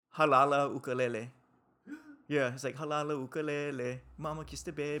halala ukulele. Yeah, it's like halala ukulele, mama kiss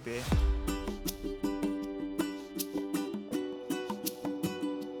the baby.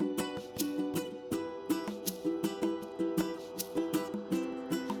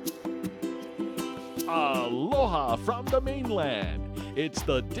 Aloha from the mainland. It's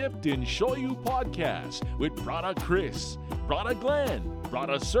the Dipped in Shoyu podcast with Braddahs Chris, Braddahs Glenn,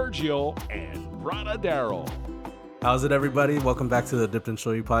 Braddahs Sergio, and Braddahs Daryl. How's it, everybody? Welcome back to the Dipped in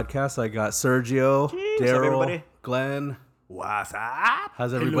Shoyu podcast. I got Sergio, Daryl, Glenn. What's up?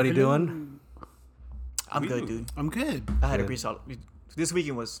 How's everybody doing? I'm good, dude. I'm good. I had a pretty solid. This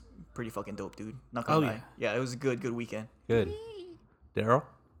weekend was pretty fucking dope, dude. Not gonna lie. Yeah, it was a good weekend. Good. Daryl?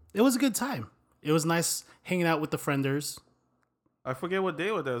 It was a good time. It was nice hanging out with the frienders. I forget what day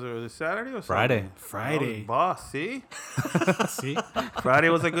it was. Was it Saturday or Friday. Sunday? Friday. Oh, boss, see? See? Friday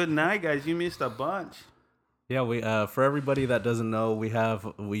was a good night, guys. You missed a bunch. Yeah, we for everybody that doesn't know, we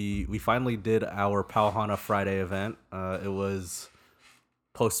finally did our Pauhana Friday event. It was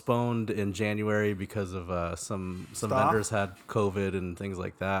postponed in January because of some vendors had COVID and things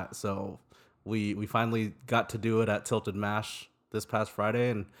like that. So we finally got to do it at Tilted Mash this past Friday,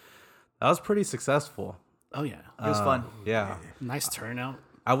 and that was pretty successful. Oh, yeah. It was fun. Yeah. Nice turnout.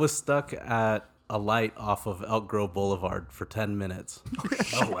 I was stuck at a light off of Elk Grove Boulevard for 10 minutes.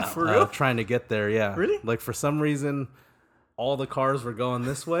 Oh wow, for real? Trying to get there, yeah. Really? Like, for some reason, all the cars were going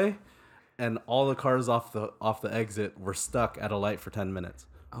this way, and all the cars off the exit were stuck at a light for 10 minutes.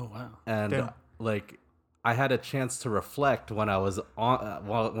 Oh, wow. And, Damn. like, I had a chance to reflect when I was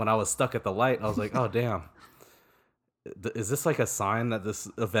when I was stuck at the light. I was like, oh, damn. Is this like a sign that this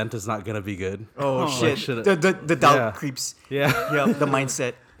event is not going to be good? Oh, Like, shit. The doubt creeps. Yeah. Yeah, the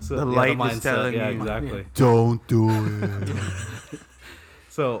mindset. So, The yeah, light is mindset, telling yeah, you. exactly. Don't do it.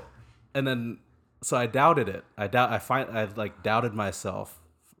 So, and then, so I doubted it. I doubted myself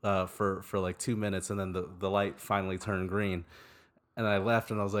for like 2 minutes, and then the light finally turned green, and I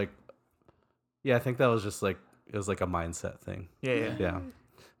left, and I was like, yeah, I think that was just like, it was like a mindset thing. Yeah.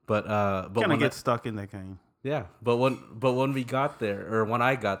 But Kind when of get stuck in that game. yeah, but when we got there, or when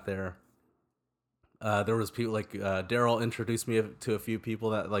I got there, there was people like Daryl introduced me to a few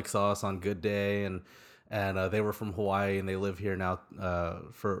people that like saw us on Good Day, and they were from Hawaii and they live here now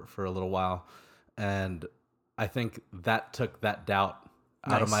for a little while, and I think that took that doubt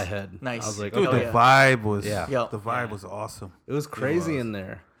out of my head. Nice. I was like, Dude, okay. the vibe was Yeah. the vibe was awesome. It was crazy was. in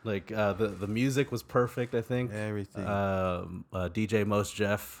there. Like the music was perfect. I think Everything. DJ Most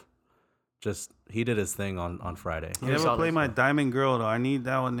Jeff, he did his thing on Friday. You never solid. play my Diamond Girl, though. I need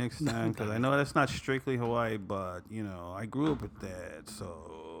that one next time because I know that's not strictly Hawaii, but, you know, I grew up with that,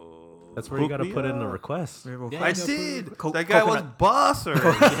 so... That's where you hook got to me put in the up. request. I did. That guy was boss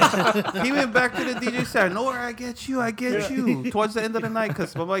already. He went back to the DJ said, "No, I get you. Towards the end of the night,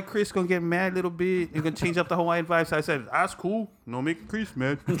 because my boy Chris going to get mad a little bit. You're going to change up the Hawaiian vibes. So I said, that's cool. No make Chris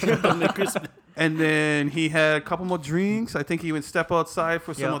mad. And then he had a couple more drinks. I think he would step outside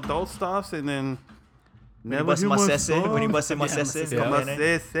for some adult stuffs, and then... When he busted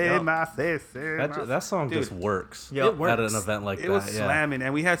Masese. That song Dude, just works. Yep. At an event like It that. was yeah. slamming,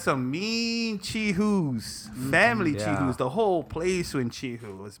 and we had some mean chihus, family Yeah. chihus. The whole place in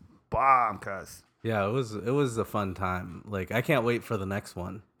chihu was bomb, cuz. Yeah, it was a fun time. Like, I can't wait for the next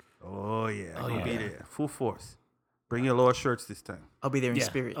one. Oh yeah, I'll yeah. be there, full force. Bring your lower shirts this time. I'll be there in Yeah,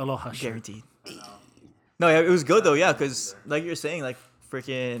 spirit. aloha shirt. Guaranteed. No, yeah, it was good though. Yeah, because like you're saying, like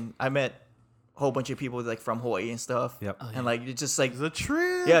freaking, I met a whole bunch of people like from Hawaii and stuff. Yep. And like it's just like It's a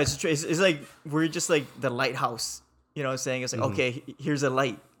trip. yeah, it's like we're just like the lighthouse. You know what I'm saying? It's like okay, here's a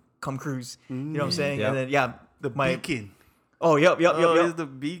light. Come cruise. You know what I'm saying? Yep. And then yeah, the beacon. Oh yep. It's the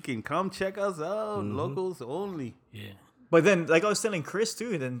beacon. Come check us out. Locals only. Yeah. But then, like I was telling Chris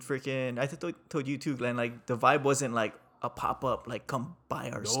too, and then freaking, I told you too, Glenn. Like the vibe wasn't like a pop up, like come buy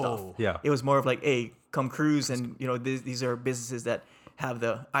our stuff. Yeah. It was more of like, hey, come cruise, and you know these are businesses that have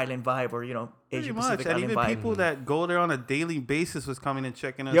the island vibe, or you know Pretty Asian much. Pacific And island even vibe. people that go there on a daily basis was coming and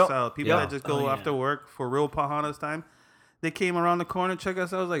checking us Yep. out. People Yeah. that just go after work for real Pahana's time. They came around the corner, check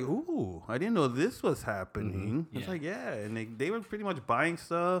us out. I was like, ooh, I didn't know this was happening. It's like, yeah. And they were pretty much buying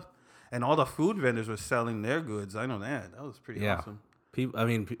stuff. And all the food vendors were selling their goods. I know that. That was pretty awesome.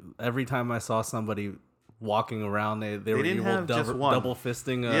 Every time I saw somebody walking around, they were didn't either have just one. double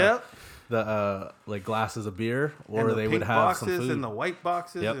fisting Yep. the like glasses of beer, or And the they pink would have boxes some food. and the white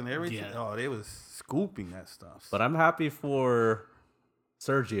boxes Yep. and everything. Yeah. Oh, they was scooping that stuff. But I'm happy for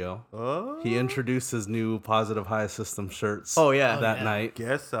Sergio. Oh, He introduced his new Positive High System shirts. Oh, yeah. that night.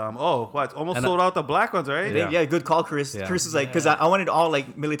 guess what? Almost And sold out the black ones, right? Yeah. Yeah, good call, Chris. Yeah. Chris was like, because I wanted all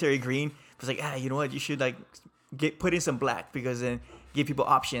like military green. I was like, you know what? You should like put in some black because then give people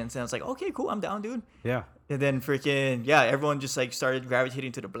options. And I was like, okay, cool, I'm down, dude. Yeah. And then freaking, yeah, everyone just like started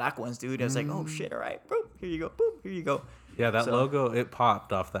gravitating to the black ones, dude. And I was like, oh shit, all right, boop, here you go, boop, here you go. Yeah, that So- logo, it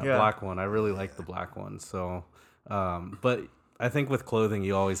popped off that black one. I really like the black one. So, but I think with clothing,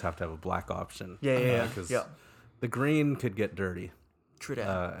 you always have to have a black option. Yeah. Because Yeah. the green could get dirty. True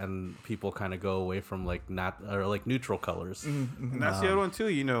that. And people kind of go away from like neutral colors. And that's the other one too.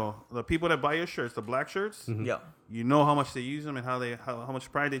 You know, the people that buy your shirts, the black shirts, Yeah. you know how much they use them and how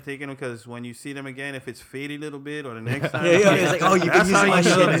much pride they take in them. Because when you see them again, if it's faded a little bit or the next time, Yeah, it's like, oh, you can that's use how my you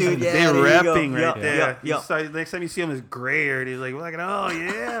know shit, that dude. Yeah, they're there you go. wrapping right Yup, there. yup, You yup. start, next time you see them, it's grayer. They're like, oh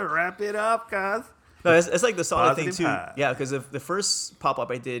yeah, wrap it up, guys. No, it's like the solid thing Positive too. high. Yeah, because the first pop up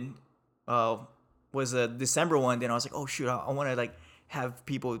I did was a December one. Then I was like, oh shoot, I want to like have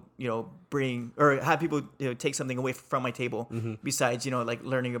people, bring or have people, take something away from my table besides, like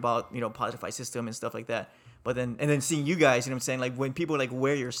learning about, positive high system and stuff like that. But then seeing you guys, you know what I'm saying? Like when people like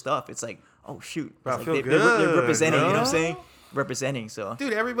wear your stuff, it's like, oh shoot, I it's feel like they're good, representing, you know what I'm bro. saying? Representing, so.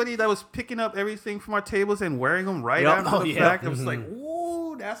 Dude, everybody that was picking up everything from our tables and wearing them right Yup. after Oh, the yeah. fact, it was like,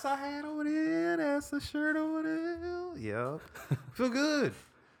 ooh, that's a hat over there, that's a shirt over there. Yep. Feel good.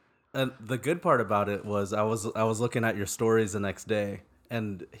 And the good part about it was I was looking at your stories the next day,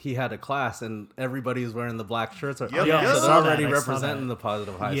 and he had a class, and everybody was wearing the black shirts. Yep. So Yeah, I they're saw already that. I saw representing that. the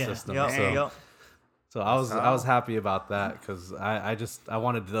positive high Yeah. system. Yep, So, yep. so I was happy about that because I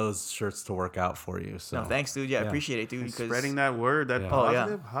wanted those shirts to work out for you. So No, thanks, dude. Yeah, I appreciate it, dude. Because Spreading that word, that Yeah.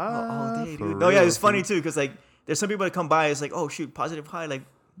 positive Oh, high. all day, for dude. No, yeah, real, it's funny dude. too because like there's some people that come by. It's like, oh shoot, positive high. Like,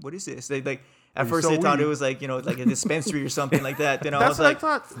 what is this? They like at It's first so they thought weird. it was like like a dispensary or something like that. Then I That's was what like, I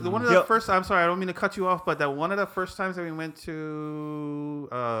thought. One of the Yep. first. I'm sorry, I don't mean to cut you off, but that one of the first times that we went to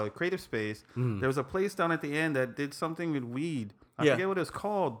Creative Space, there was a place down at the end that did something with weed. I Yeah. forget what it was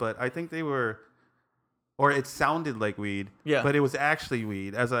called, but I think they were, or it sounded like weed. Yeah. But it was actually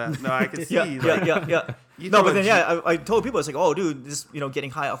weed. I could see. yeah, like, yeah. you No, throw but a then G- I told people it's like, oh, dude, this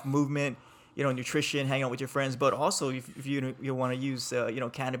getting high off movement, nutrition, hanging out with your friends, but also if you want to use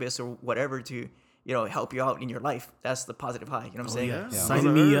cannabis or whatever to help you out in your life, that's the positive high. You know what I'm saying? Yeah. Sign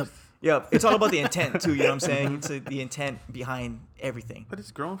Mother me Earth. up. Yeah, it's all about the intent too. You know what I'm saying? It's the intent behind everything. But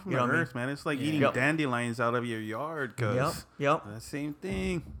it's grown from You the know what I mean? earth, man. It's like eating Yep. dandelions out of your yard. Cause Yep. that same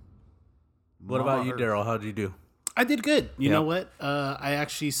thing. what about you, Mother Daryl? How'd you do? I did good. You Yeah. know what? I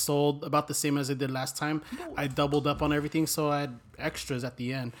actually sold about the same as I did last time. I doubled up on everything, so I had extras at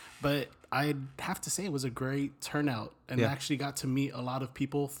the end. But I'd have to say it was a great turnout, and Yeah. I actually got to meet a lot of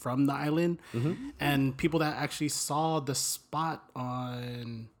people from the island and people that actually saw the spot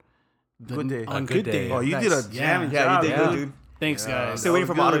on the Good Day. on A Good Good Day. Day. Oh, you Nice. did a Yeah. jamming Yeah, job, you did dude. good, dude. Thanks, guys. Still waiting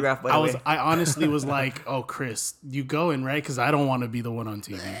for my autograph, by the way. I honestly was like, "Oh, Chris, you going right? Because I don't want to be the one on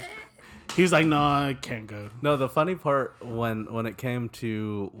TV." He was like, "No, I can't go." No, the funny part when it came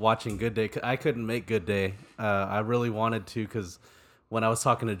to watching Good Day, I couldn't make Good Day. I really wanted to because when I was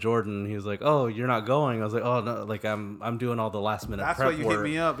talking to Jordan, he was like, "Oh, you're not going." I was like, "Oh no, like I'm doing all the last minute That's prep why you work."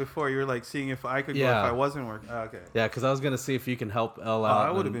 hit me up before. You were like seeing if I could go Yeah. if I wasn't working. Oh, okay. Yeah, because I was gonna see if you can help Elle I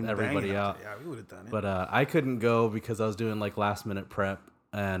out would have and been everybody banging out. Yeah, we would have done it. But I couldn't go because I was doing like last minute prep,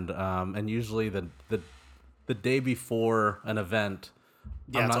 and usually the day before an event,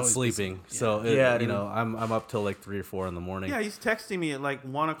 Yeah, I'm it's not always sleeping. busy. So Yeah, you dude. know, I'm up till like 3 or 4 in the morning. yeah, he's texting me at like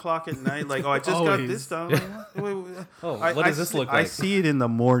 1:00 at night. Like, oh, I just got Always. this done. I'm like, wait. Oh, what does this look I like? see it in the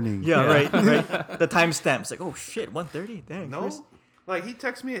morning. Yeah, right. The timestamps like, oh shit, 1:30. Dang. No. Chris. Like he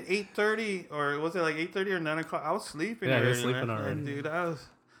texted me at 8:30, or was it like 8:30 or 9:00? I was sleeping. Yeah, you were already, sleeping man. already. Dude,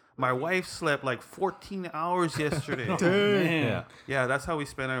 my wife slept like 14 hours yesterday. Man. Yeah. Yeah, that's how we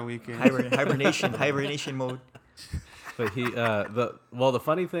spent our weekend. Hibernation mode. But the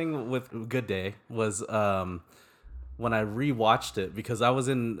funny thing with Good Day was when I rewatched it because I was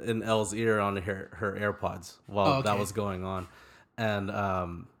in Elle's ear on her AirPods while that okay. was going on, and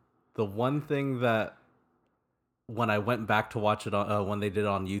the one thing that when I went back to watch it on when they did it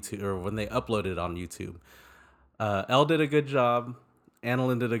on YouTube or when they uploaded it on YouTube, Elle did a good job,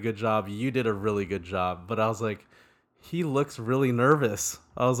 Annalyn did a good job, you did a really good job, but I was like, he looks really nervous.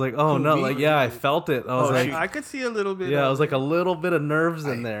 I was like, oh no, me? like yeah, I felt it. I was like, I could see a little bit. yeah, it of was like a little bit of nerves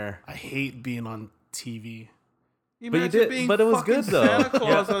in there. I hate being on TV. But you Imagine did- being but it was fucking good, though. Santa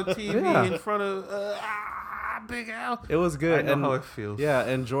Claus on TV Yeah. in front of Big Al. It was good. I know and, how it feels. Yeah,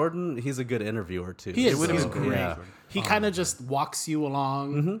 and Jordan, he's a good interviewer too. He is. would have He's been great. great. He kind of just walks you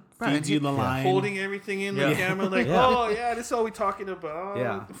along, feeds you the line. Holding everything in the Yeah. camera, like, Yeah. oh yeah, this is all we talking about.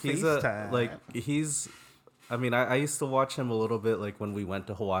 Yeah, he's I mean, I used to watch him a little bit like when we went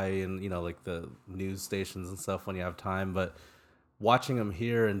to Hawaii and like the news stations and stuff when you have time, but watching him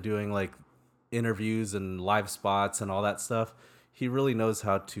here and doing like interviews and live spots and all that stuff, he really knows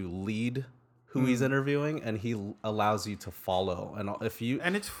how to lead who he's interviewing, and he allows you to follow. And if you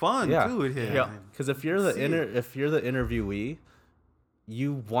and it's fun too with him. Yeah. because if you're the interviewee,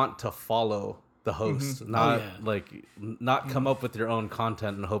 you want to follow the host, not not come up with your own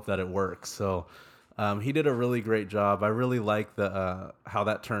content and hope that it works. So he did a really great job. I really like the how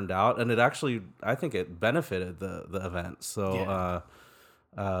that turned out, and it actually, I think it benefited the event. So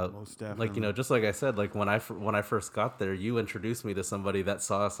Most definitely. like, you know, just like I said, like when I first got there, you introduced me to somebody that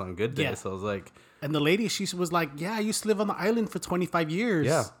saw us on Good Day. Yeah. So I was like, And the lady, she was like, "Yeah, I used to live on the island for 25 years."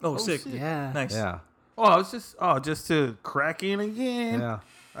 yeah, Oh, sick. Yeah. Nice. yeah, Oh, I was just to crack in again. yeah.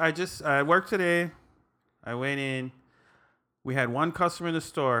 I worked today. I went in. We had one customer in the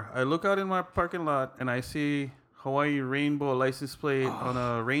store. I look out in my parking lot and I see Hawaii Rainbow license plate on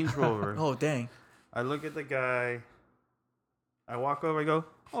a Range Rover. Oh, dang. I look at the guy. I walk over. I go,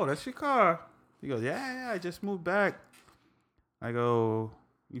 "Oh, that's your car." He goes, "Yeah, I just moved back." I go,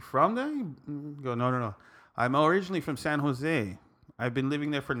 "You from there?" He go, "No. I'm originally from San Jose. I've been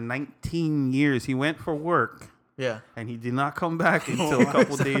living there for 19 years." He went for work. Yeah. And he did not come back until a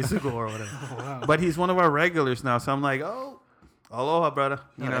couple days ago or whatever. Wow. But he's one of our regulars now. So I'm like, "Oh, aloha, brother."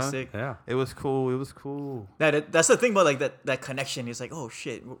 You know, That's sick. Yeah. It was cool. That's the thing about like that connection. It's like, oh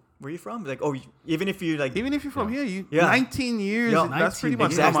shit, where you from? Like, oh, even if you like, Even if you're from here, 19 years, Yeah. that's pretty 19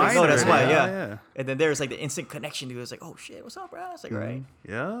 much exactly. how No, mine that's are. why. Yeah. And then there's like the instant connection. It was like, oh shit, what's up, bro? It's like, right.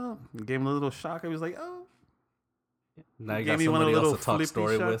 Yeah. Gave him a little shock. I was like, "Oh." Now you Gave got me one of somebody the little else to talk flippy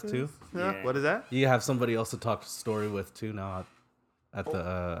story with shotguns. too. Yeah. What is that? You have somebody else to talk story with too now at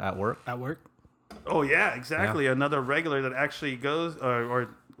the at work. At work. Oh yeah, exactly. Another regular that actually goes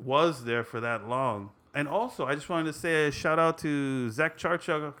or was there for that long. And also, I just wanted to say a shout out to Zach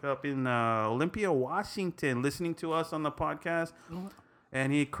Charchuk up in Olympia, Washington, listening to us on the podcast.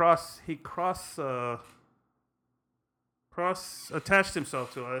 And he cross attached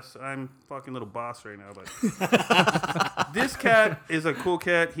himself to us. I'm fucking little boss right now, but this cat is a cool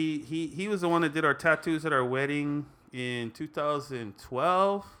cat. He was the one that did our tattoos at our wedding in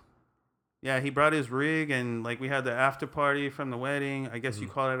 2012. Yeah, he brought his rig, and like we had the after party from the wedding. I guess you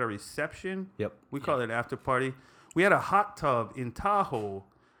call it a reception. Yep. We call it after party. We had a hot tub in Tahoe.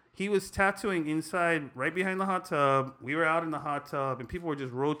 He was tattooing inside, right behind the hot tub. We were out in the hot tub, and people were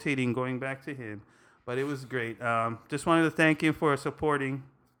just rotating, going back to him. But it was great. Just wanted to thank him for supporting.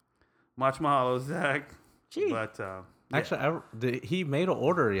 Much mahalo, Zach. Gee. But Actually, he made an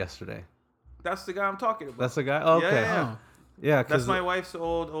order yesterday. that's the guy I'm talking about. That's the guy. Oh, okay. Yeah. Yeah, That's my wife's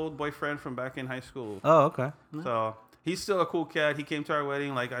old boyfriend from back in high school. Oh, okay. So he's still a cool cat. He came to our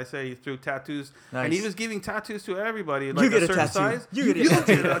wedding, like I said, he threw tattoos, and he Nice. was giving tattoos to everybody. Like You get a certain tattoo. size. You get a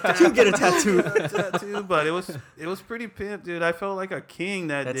tattoo. You get a tattoo. tattoo. But it was pretty pimp, dude. I felt like a king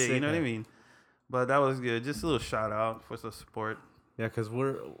that That's day. sick, You know what I man. mean? But that was good. Just a little shout out for the support. Yeah, because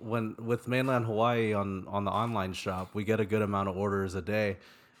with mainland Hawaii on the online shop, we get a good amount of orders a day,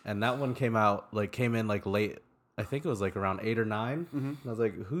 and that one came in late. I think it was like around 8 or 9. And I was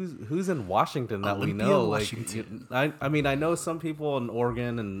like, who's in Washington that we Olympia, know? Washington. Like, I mean, I know some people in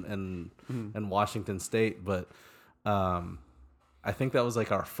Oregon and Washington State, but I think that was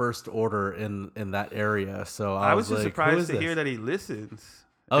like our first order in that area. So I was just like, surprised to hear that he listens.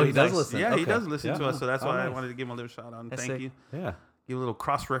 Oh, he It's does nice. listen. Yeah, he Okay. does listen to Yeah. us. So that's Oh, why I nice. wanted to give him a little shout out and That's thank sick. you. Yeah. Give a little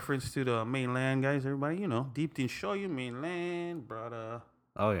cross reference to the mainland guys, everybody. You know, deep in Shoyu, mainland, brother.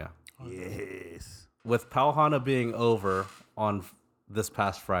 Oh yeah. Yes. With Pauhana being over on this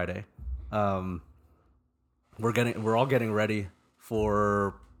past Friday, we're all getting ready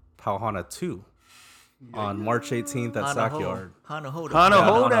for Pauhana 2 on March 18th at Sackyard. Hana ho. Hana Yeah,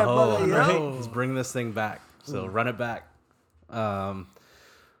 ho on a that hoe. brother, Right? yo. Let's bring this thing back. So run it back.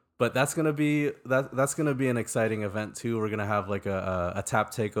 But that's gonna be an exciting event too. We're gonna have like a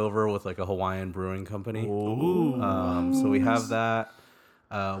tap takeover with like a Hawaiian brewing company. So we have that.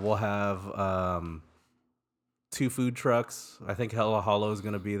 We'll have 2 food trucks. I think Hella Hollow is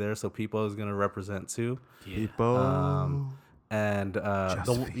gonna be there, so People is gonna represent too. People. And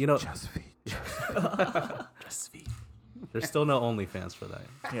Just feed. there's still no OnlyFans for that.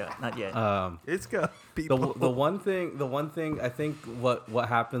 Yeah, not yet. It's got people. The one thing I think what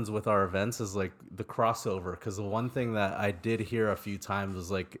happens with our events is like the crossover, because the one thing that I did hear a few times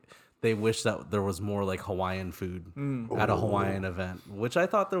was like they wish that there was more like Hawaiian food at a Hawaiian event, which I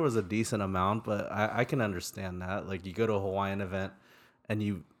thought there was a decent amount, but I can understand that. Like you go to a Hawaiian event and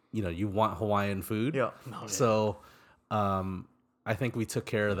you want Hawaiian food. Yeah. So I think we took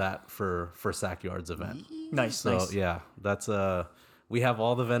care of that for Sackyard's event. Nice. So Nice. yeah, that's we have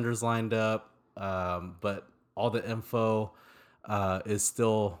all the vendors lined up, but all the info is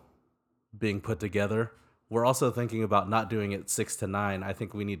still being put together. we're also thinking about not doing it 6 to 9. I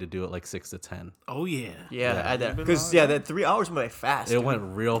think we need to do it like 6 to 10. Oh yeah. Yeah, because that 3 hours went by fast. It dude. went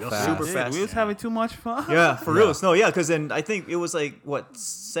real fast. super Dude, fast. we was having too much fun. Yeah, for real. No, yeah, because then I think it was like what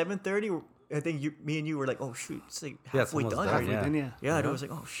 7:30. I think me and you were like, oh shoot, it's like Yeah, it's halfway almost done done, already. yeah. Then, yeah. Yeah, and it was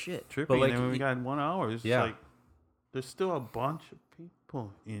like, oh shit. Trippy, But, like, and then when we got 1 hour, it's Yeah. like there's still a bunch of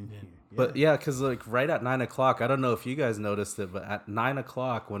people in here. But yeah, because like right at 9 o'clock, I don't know if you guys noticed it, but at 9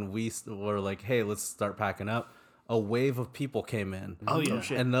 o'clock when we were like, hey, let's start packing up, a wave of people came in. Oh yeah.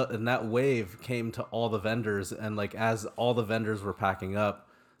 shit. And that wave came to all the vendors, and like as all the vendors were packing up,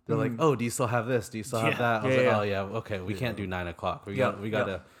 they're like, "Oh, do you still have this? Do you still have Yeah. that?" I was Yeah, like, yeah. "Oh yeah, okay, we can't do 9 o'clock. We Yeah, got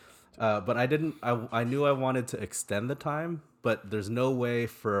to." But I didn't. I knew I wanted to extend the time, but there's no way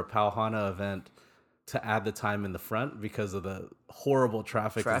for a Pauhana event to add the time in the front because of the horrible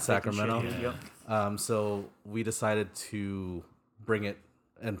traffic in And Sacramento. shit, yep. So we decided to bring it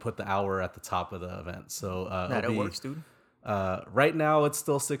and put the hour at the top of the event. So That it'll it be- works, dude. right now, it's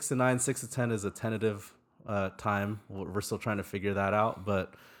still 6 to 9. 6 to 10 is a tentative time. We're still trying to figure that out,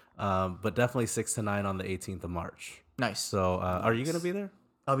 but definitely 6 to 9 on the 18th of March. Nice. So, are you gonna be there?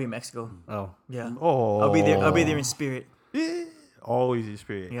 I'll be in Mexico. Oh, Yeah. Oh, I'll be there. I'll be there in spirit. Always in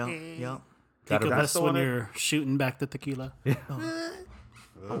spirit. Yeah. Yeah. Think of That's us the when one that- you're shooting back the tequila.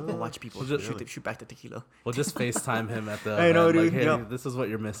 I'll watch people shoot back the tequila. we'll just FaceTime him at the. I know, event, dude. Like, hey, Yeah. this is what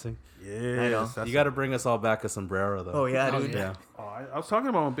you're missing. Yes, know. You got to bring us all back a sombrero, though. Oh yeah, Oh, dude. yeah. Oh, I was talking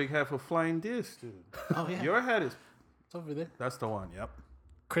about a big hat for flying disc, dude. Oh yeah. Your hat is It's over there. that's the one. Yep.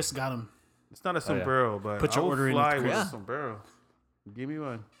 Chris got him. It's not a sombrero, but Put I your will order in fly with with Chris. a sombrero. Give me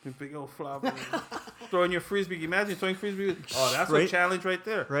one. Big old flop. Throwing your frisbee. Imagine throwing frisbee. Oh, that's a Right. challenge right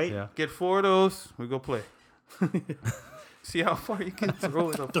there. Right. Yeah. Get 4 of those. We go play. See how far you can throw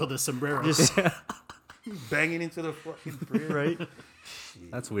it up. Throw the sombrero. Just Banging into the fucking bridge. right.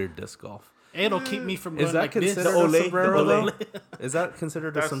 That's weird disc golf. It'll keep me from going Is that like this. considered The a Olay, sombrero? the though? Olay. Is that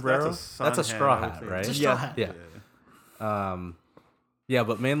considered a That's sombrero? a sun That's a straw hat, I would hat, think. right? It's a straw Yeah. hat. Yeah. Yeah,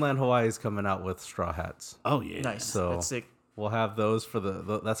 but mainland Hawaii is coming out with straw hats. Oh yeah. Nice. So That's sick. we'll have those for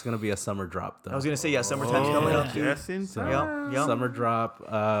that's going to be a summer drop, though. I was gonna say yeah, summertime's coming up, dude. Yes, in So, time. Yeah. Summer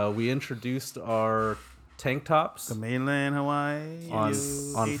drop. We introduced our tank tops The mainland Hawaii.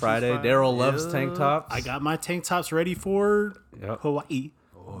 on Friday. Daryl loves tank tops. I got my tank tops ready for Yep. Hawaii.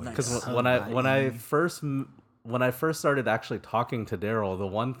 Because when I first started actually talking to Daryl, the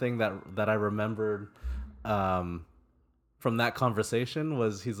one thing that I remembered from that conversation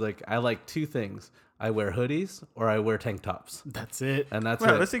was he's like, I like 2 things. I wear hoodies or I wear tank tops, That's it. and that's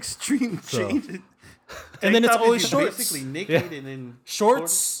Wow, it. that's extreme So- change. And then it's Tank top always is shorts. Basically naked and then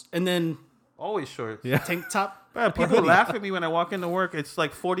Shorts and then always shorts. Yeah. tank top. Man, people laugh at me when I walk into work. It's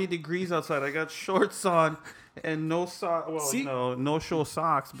like 40 degrees outside. I got shorts on and no socks. Well, See? no show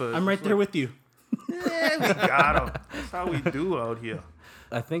socks. But I'm right it's there like, with you. yeah, we got them. That's how we do out here.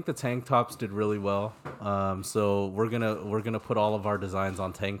 I think the tank tops did really well. So we're gonna put all of our designs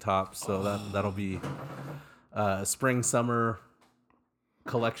on tank tops. So that'll be spring summer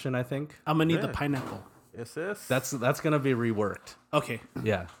collection. I think I'm gonna need the Yeah. pineapple. SS. that's gonna be reworked. Okay.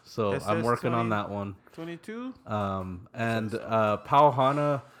 Yeah. So I'm SS working 20. on that one. 22. And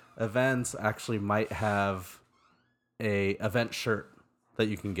Pauhana events actually might have a event shirt that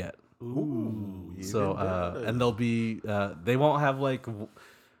you can get. Ooh. So and they'll be they won't have like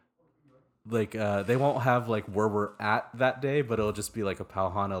they won't have like where we're at that day, but it'll just be like a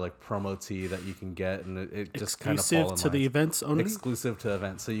Pauhana like promo tee that you can get, and it just kind of Exclusive to the events only. exclusive to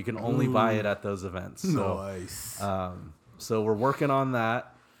events, so you can only buy it at those events. So Nice. so we're working on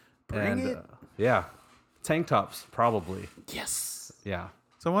that. Bring and it. Yeah, tank tops probably. Yes. Yeah.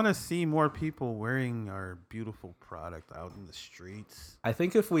 So I want to see more people wearing our beautiful product out in the streets. I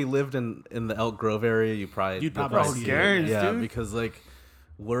think if we lived in the Elk Grove area, You'd you'll probably see see it. Garens, Yeah, dude. because like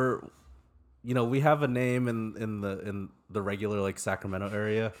we have a name in the regular like Sacramento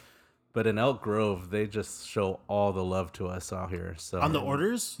area, but in Elk Grove they just show all the love to us out here. So On the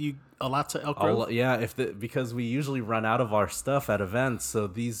orders, you a lot to Elk Grove. yeah, because we usually run out of our stuff at events, so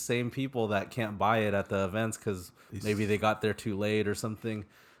these same people that can't buy it at the events because maybe they got there too late or something,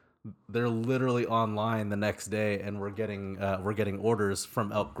 they're literally online the next day, and we're getting orders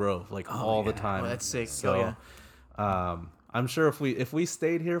from Elk Grove like all the time. Oh, that's sick. So, I'm sure if we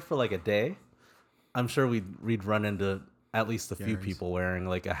stayed here for like a day, I'm sure we'd run into at least a few people wearing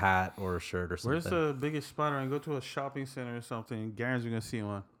like a hat or a shirt or something. Where's the biggest spot? I go to a shopping center or something. Guarantee you're gonna see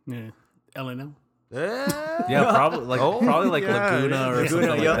one. Yeah. L&M. Yeah, probably like yeah, Laguna yeah. or something Laguna,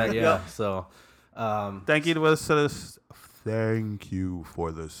 like yeah, that. Yeah. yeah. So, Thank you to us. Thank you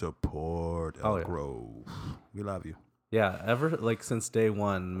for the support, Elk yeah. Grove. We love you. Yeah, since day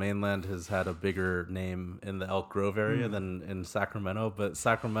one, Mainland has had a bigger name in the Elk Grove area than in Sacramento, but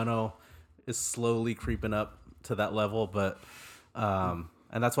Sacramento is slowly creeping up to that level. But and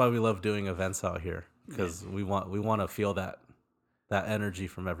that's why we love doing events out here, because we want to feel that energy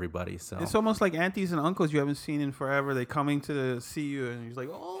from everybody. So it's almost like aunties and uncles you haven't seen in forever. They coming to see you, and he's like,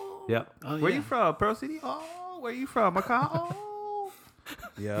 where you from? Pearl City? Oh, where you from? Macau? Oh.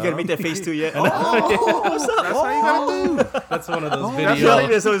 Yeah. You gotta make that face too, yeah. What's up? That's how you gotta do. that's one of those That's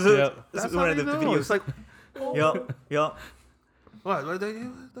videos. That's one how of the you do. videos. It's like, Yup. what?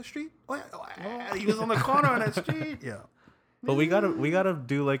 The street? Oh yeah. He was on the corner on that street. Yeah. But we gotta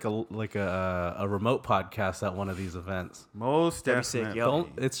do like a remote podcast at one of these events. Most That'd be sick,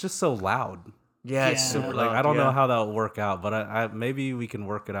 definitely. yo. It's just so loud. Yeah, it's super Like loud. I don't know how that will work out, but I maybe we can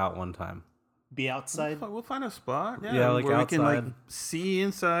work it out one time. Be outside. We'll find a spot. Yeah, like where we can like outside. see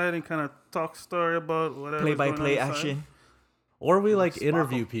inside and kind of talk story about whatever. Play-by-play action. Or we like Sparkle.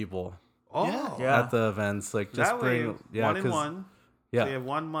 interview people Oh, Yeah. at the events, like just That way, bring one in 'cause- one. Yeah. So you have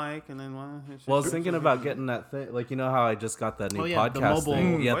one mic and then one. Well, I was thinking about getting that thing, like how I just got that new the podcast mobile-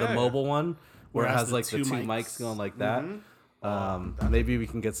 thing. Yeah, Oh, the yeah. mobile one where it has the like the two two mics. mics going like that. Mm-hmm. Maybe we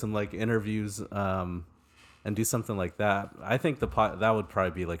can get some like interviews and do something like that. I think that would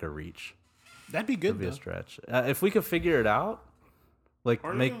probably be like a reach. That'd be good. Be a Though. stretch. If we could figure it out, like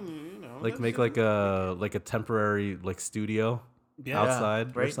Or make even, make like a temporary like studio Yeah.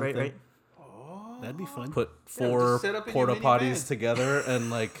 outside or Right, something. right. That'd be fun. Put just 4 set up in your porta minivan. potties together and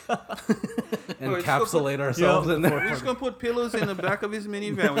like just encapsulate ourselves in there. We're just gonna put pillows in the back of his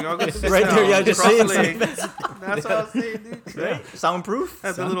minivan. We all gonna sit Right down, there, yeah, just cross saying legs. That's all I'm saying, dude. Right? Soundproof?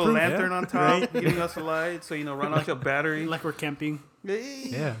 Has a little Soundproof, lantern on top, giving us a light, so run out your battery. Like we're camping.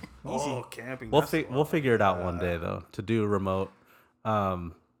 Yeah. Oh, camping. We'll that's we'll figure it out one day though to do remote.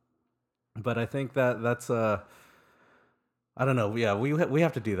 But I think that's I don't know. Yeah, we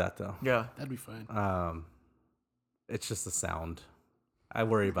have to do that though. Yeah. That'd be fun. It's just the sound. I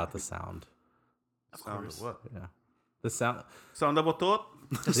worry about the sound. sound of what? Yeah, the sound. Sound of motor.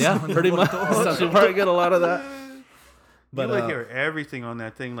 Yeah, pretty much. You probably get a lot of that. But But you hear everything on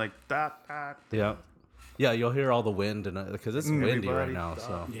that thing, like dot dot. yeah, yeah, you'll hear all the wind and because it's windy right Everybody now.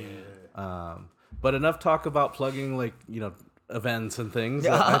 So, Yeah. but enough talk about plugging events and things.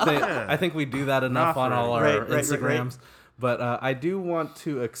 I think we do that enough on all our Right, right, Instagrams. But I do want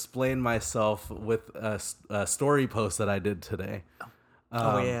to explain myself with a story post that I did today.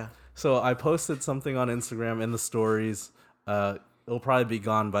 Oh, yeah. So I posted something on Instagram in the stories. It'll probably be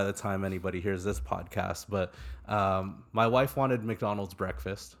gone by the time anybody hears this podcast. But my wife wanted McDonald's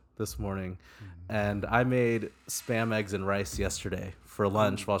breakfast this morning, and I made Spam, eggs, and rice yesterday for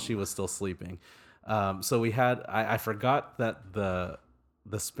lunch while she was still sleeping. So we had. I forgot that the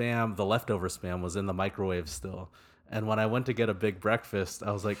leftover Spam was in the microwave still. And when I went to get a big breakfast,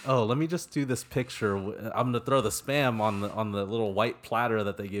 I was like, "Oh, let me just do this picture. I'm gonna throw the Spam on the little white platter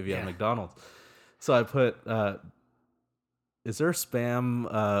that they give you at McDonald's." So I put, "Is there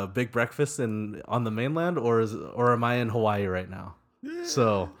Spam big breakfast on the mainland, or am I in Hawaii right now?"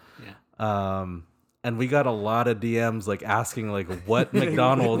 So, and we got a lot of DMs like asking like what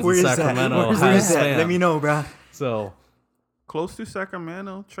McDonald's in Sacramento has Spam. Let me know, bro. So. Close to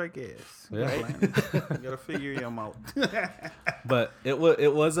Sacramento, try gas. Yeah. You gotta figure them out. But it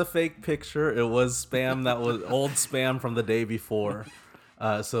was a fake picture. It was Spam that was old Spam from the day before.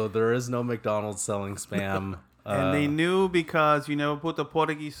 So there is no McDonald's selling Spam. And they knew because you never put the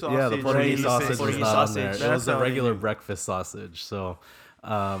Portuguese sausage. Yeah, the Portuguese in the sausage thing. was Portuguese not on there. sausage. It was That's a how they regular knew. breakfast sausage. So,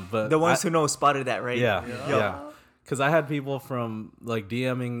 but The ones who know spotted that, right? yeah. Because I had people from like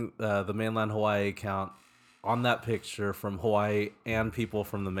DMing the mainland Hawaii account on that picture from Hawaii and people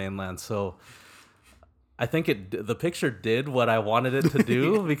from the mainland. So I think the picture did what I wanted it to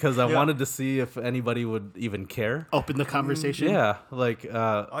do because I wanted to see if anybody would even care. Open the conversation. Yeah, like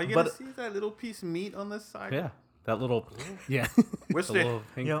All you gotta see is that little piece of meat on the side. yeah, that little, Yeah. Where's the the little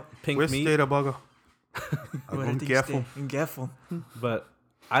pink, Yep. pink Where's meat. the burger? What I'm did you careful. say? Careful. But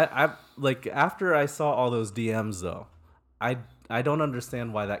I like after I saw all those DMs though, I don't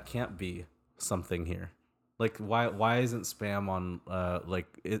understand why that can't be something here. Like why isn't Spam on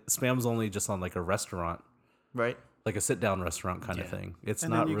Spam's only just on like a restaurant, Right? like a sit down restaurant kind of thing. It's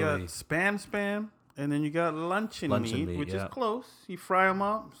And not then you really got spam, and then you got luncheon Luncheon meat, meat, which yeah. is close. You fry them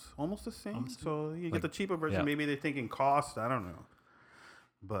up, it's almost the same. So you get the cheaper version. yeah. Maybe they're thinking cost. I don't know.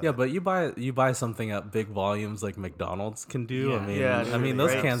 But yeah, but you buy something at big volumes like McDonald's can do. Yeah. I mean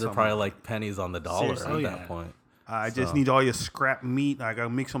those right. cans are probably like pennies on the dollar Seriously. at Oh, that yeah. point. I just need all your scrap meat. I gotta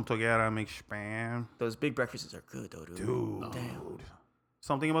mix them together and make spam. Those big breakfasts are good, though, dude. Dude. Damn.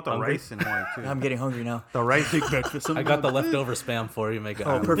 Something about the Hungry? rice in Hawaii too. I'm getting hungry now. The rice. I got the leftover spam for you. Make it.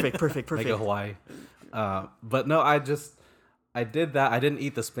 Oh, perfect. Make it Hawaii. But no, I did that. I didn't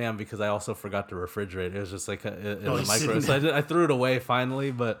eat the spam because I also forgot to refrigerate. It was just like in the microwave. So I threw it away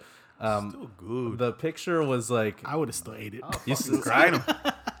finally. But Still good. the picture was like I would have still ate it. you Grind them.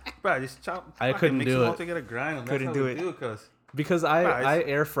 Bro, just chop. I couldn't mix do them all it. together, grind them. Couldn't do it. because Right. I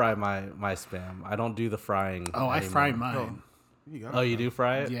air fry my spam. I don't do the frying. Oh, I anymore. fry mine. Oh, you do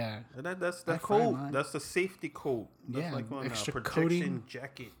fry it? Yeah. That's I the fry coat. mine. That's the safety coat. That's Yeah, like on extra protection coating.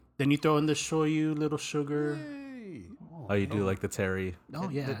 jacket. Then you throw in the shoyu, little sugar. Hey. Oh, you do like the terry. Oh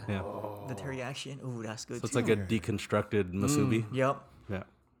yeah. Yeah. The teriyaki. Ooh, that's good So it's too. like a deconstructed musubi. Yep. Yeah.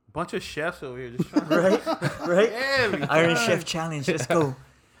 Bunch of chefs over here just trying to Right? every Iron time. Chef Challenge. Let's go.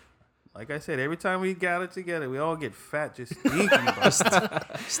 Like I said, every time we gather together, we all get fat just thinking about it.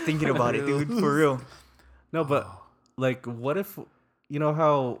 Just thinking about it, dude. For real. No, but like, what if you know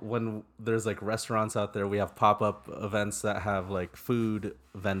how when there's like restaurants out there, we have pop-up events that have like food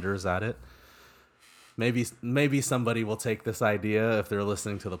vendors at it. Maybe somebody will take this idea if they're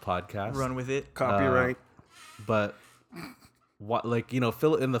listening to the podcast. Run with it. Copyright. But what, like, you know,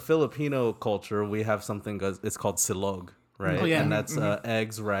 in the Filipino culture, we have something it's called silog, right? Oh, yeah. And that's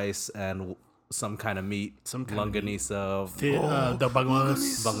eggs, rice, and some kind of meat, Some kind of longanisa, The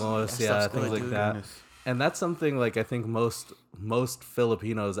bangos. bangos, That yeah, stuff's things good, like dude. that. Goodness. And that's something like I think most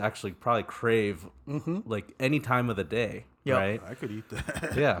Filipinos actually probably crave like any time of the day, Yep. right? I could eat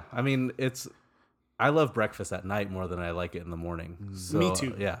that. Yeah, I mean I love breakfast at night more than I like it in the morning. So, Me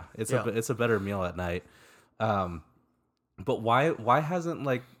too. Yeah, it's Yeah. a better meal at night. But why hasn't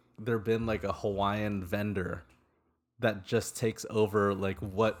like there been like a Hawaiian vendor that just takes over like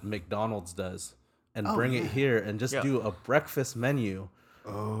what McDonald's does and bring it here and just Yeah. do a breakfast menu?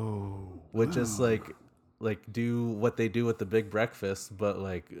 Which is like do what they do with the big breakfast, but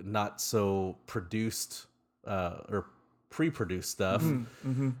like not so produced or pre-produced stuff,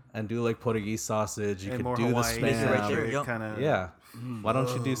 and do like Portuguese sausage. You And could more do the Hawaiian spam. right there, yep. kind of. Yeah. Why don't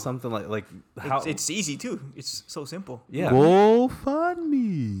you do something like how? It's easy too. It's so simple. yeah.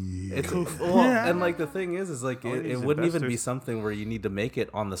 GoFundMe. It's, well, and like the thing is like All it these wouldn't even be investors. something where you need to make it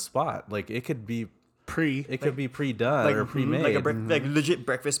on the spot. Like it could be Pre. pre-done or pre-made. Like like legit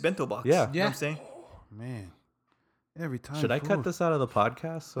breakfast bento box. Yeah. You know what I'm saying? Man, every time. Should I cut food. this out of the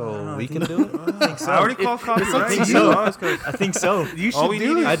podcast so I we think- can do it? I already called copyright. think You so. know, it's 'cause I think so. You all should we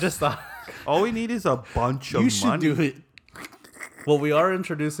do need it. I just thought. all we need is a bunch of You should money. do it. Well, we are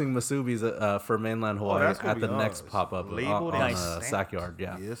introducing Masubis for mainland Hawaii that's what at the we are. next pop-up on Labeled and stamped. Sackyard.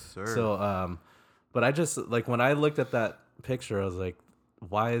 Yeah. Yes, sir. So, but I just like when I looked at that picture, I was like,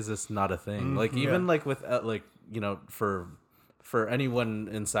 why is this not a thing? Like even like with like you know for anyone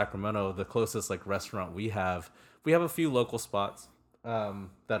in Sacramento, the closest like restaurant we have a few local spots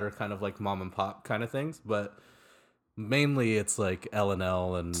that are kind of like mom and pop kind of things, but mainly it's like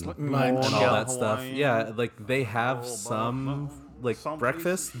L&L and Lunch. all Yeah. that stuff. Hawaiian, Yeah, like they have blah, some blah. like Some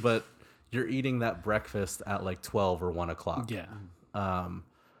breakfast, but you're eating that breakfast at like 12 or 1 o'clock. Yeah.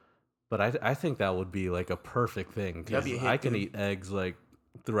 But I think that would be like a perfect thing because That'd be a hit, I can dude. eat eggs like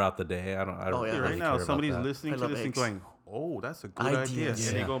throughout the day. I don't Oh, yeah. really right now, care about somebody's that. listening I to love this and eggs. going, "Oh, that's a good idea," Ideas.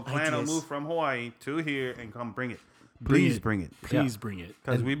 and they're Yeah. gonna plan a Ideas. move from Hawaii to here and come bring it. Bring Please it. bring it, Please bring it.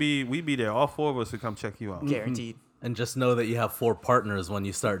 because we be there. All four of us to come check you out. Guaranteed. And just know that you have 4 partners when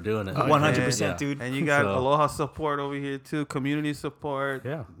you start doing it. 100%, Yeah. dude. And you got So- Aloha support over here too, community support.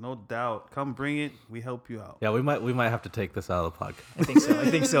 Yeah. No doubt. Come bring it. We help you out. Yeah, we might have to take this out of the podcast. I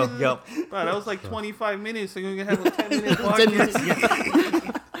think so. Yep. Bro, that was like 25 minutes, so you're gonna have a 10-minute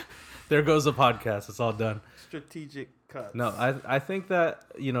podcast. There goes the podcast. It's all done. Strategic cut. No, I think that,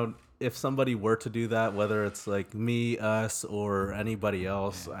 you know, if somebody were to do that, whether it's like me, us, or anybody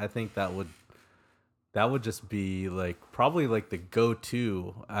else, I think that would just be like probably like the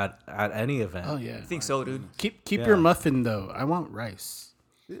go-to at any event. Oh yeah. I think so, dude. Keep Yeah. your muffin though. I want rice.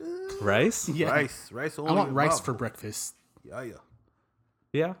 Rice? Yeah. Rice only. I want rice waffle. for breakfast. Yeah.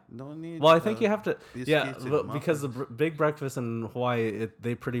 Yeah. No need. Well, I think you have to. Yeah, biscuits and but because the muffins. big breakfast in Hawaii,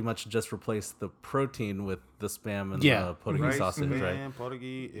 they pretty much just replace the protein with the spam and Yeah. the Portuguese rice, sausage, spam, right?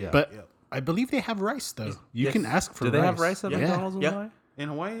 Portuguese. Yeah. But yeah. I believe they have rice though. You Yes. can ask for Do rice. they have rice at Yeah. McDonald's in Yeah. Hawaii? In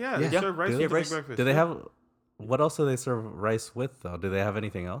Hawaii, Yeah. they serve rice Do with they? the big Rice. breakfast. Do they have? What else do they serve rice with though? Do they have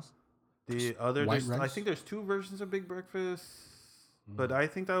anything else? The other? White I rice? think there's 2 versions of big breakfast, but I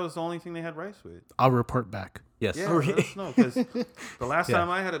think that was the only thing they had rice with. I'll report back. Yes. Yeah, let us know, because the last Yeah.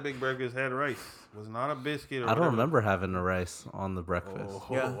 time I had a big breakfast had rice. It was not a biscuit. Or I don't whatever. remember having a rice on the breakfast. Oh,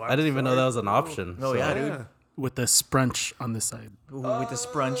 Yeah. I didn't even know that was an option. Oh, so- yeah, dude. With the sprunch on the side. Ooh, with the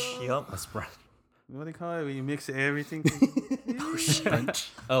sprunch. Yep. That's right. what do they call it? When you mix everything. Suicide.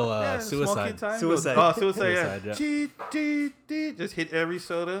 Suicide. Suicide. Oh, suicide. Suicide, Yeah. Cheat. Just hit every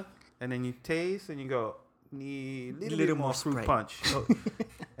soda, and then you taste, and you go, need a little more fruit Sprite. punch.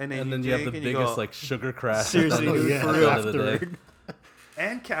 And then you have the take and biggest go, like sugar crash. Seriously, at the dude, end for of real. the day.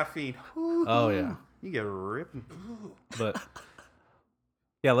 and caffeine. Oh yeah, You get ripped. but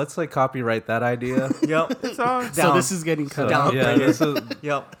yeah, let's like copyright that idea. Yep. It's all. Down. So this is getting cut Down. out. Yeah, this is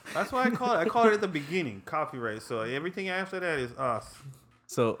Yep. That's why I call it. I call it at the beginning, copyright. So everything after that is us.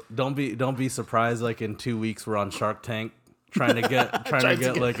 so. Don't be surprised. Like in 2 weeks, we're on Shark Tank trying to get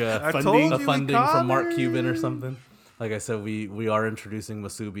like I a told you funding we from Mark covered. Cuban or something. Like I said, we are introducing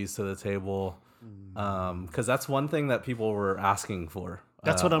Masubis to the table, because that's one thing that people were asking for.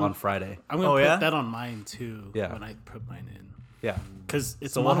 That's what I'm- on Friday. I'm gonna Oh, put yeah? that on mine too. Yeah. When I put mine in, Yeah, because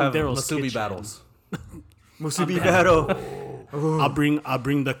it's so we'll have Daryl's Masubi kitchen. battles. Musubi battle. I'll bring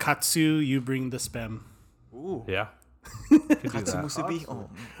the katsu. You bring the spam. Ooh. Yeah, could do Katsu that. musubi. Oh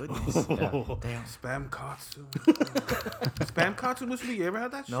my goodness. Damn. Spam katsu. Spam katsu musubi. You ever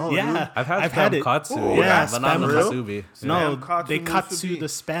had that shit? No. Yeah, I've had had it. katsu, Ooh, yeah, yeah, but not the spam real? Masubi. No, Spam katsu they katsu musubi. the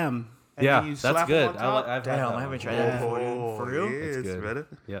spam. And Yeah, then you that's slap 'em good. on top? I've had Damn, that I one. haven't tried that before, dude. Oh, For real? yeah, it's good. better.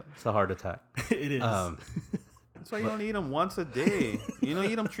 Yep, it's a heart attack. It is. That's why you don't eat them once a day. You don't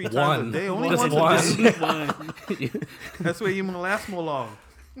eat them 3 times One. a day. Only Just once one. a day. That's why you gonna last more long.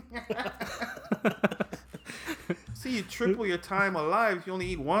 See, you triple your time alive if you only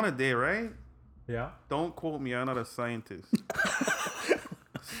eat one a day, right? Yeah. Don't quote me. I'm not a scientist.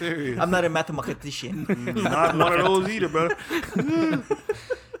 Serious. I'm not a mathematician. Not one of those either, brother.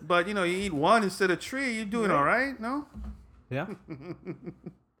 But you eat one instead of 3. You're doing all right, no? Yeah.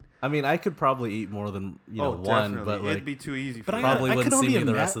 I mean, I could probably eat more than one, definitely. but like It'd be too easy for But me. probably I wouldn't could see only me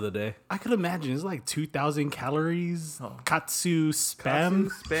the rest of the day. I could imagine it's like 2,000 calories. Oh. Katsu spam. Katsu,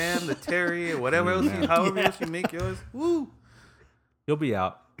 spam, the terry, whatever else, however else you make yours. Woo! You'll be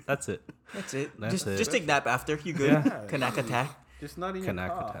out. That's it. That's it. That's it. Just take nap after. You good? Yeah. Kanak attack. Just not in Kanak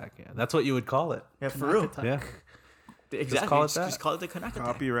your car. attack. Yeah, that's what you would call it. Yeah, for real. Yeah. Exactly. call it that. Just call it the Kanak attack.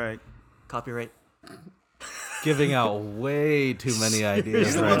 Copyright. Copyright. Giving out way too many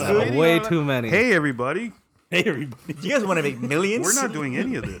ideas You know right what's now. funny? Way too many. Hey, everybody. Hey, everybody. You guys want to make millions? We're not doing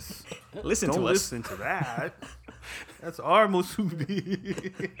any of this. Listen Don't to us. listen to that. That's our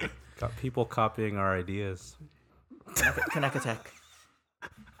musubi. Got people copying our ideas. Kanak attack.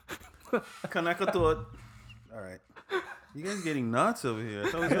 Kanaka thought. All right. You guys getting nuts over here. I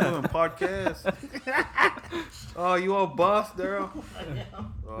thought we were doing a podcast. Oh, you all boss, Daryl?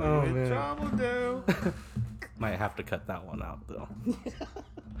 Oh, you're in trouble, Daryl. Might have to cut that one out though.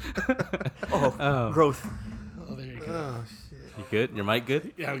 Oh, growth. Oh, there you go. Oh, shit. You good? Your mic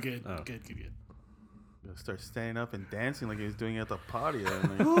good? Yeah, good. Oh. Good. He'll start standing up and dancing like he was doing at the party.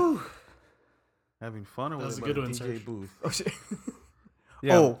 And like, having fun with was it a by good the one, DJ Serge. booth. Oh shit.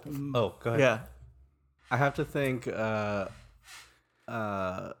 Yeah. Oh. Oh, go ahead. Yeah. I have to thank Daryl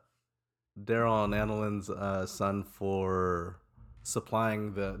and Annalyn's son for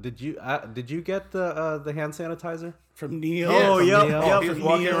supplying the. Did you get the hand sanitizer? From Neil. Oh, from yeah. Neil. Yeah. He was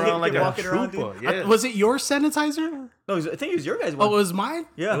walking around like a Walking around, trooper. dude. Yeah. Was it your sanitizer? No, I think it was your guys' Oh, one. it was mine?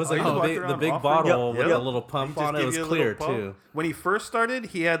 Yeah. It was Oh, like he was the walking big around big offering? bottle Yep, with yep. a little pump Just on it. give It was you a little clear pump. too. When he first started,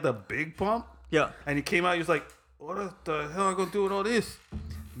 he had the big pump, Yeah. and he came out. He was like, "What the hell am I gonna do with all this?"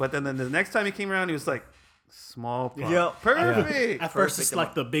 But then the next time he came around, he was like, "Small pump, Yeah. perfect." At first, it's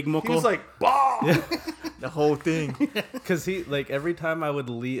like the big moko. He was like, "Bah!" The whole thing. Because he every time I would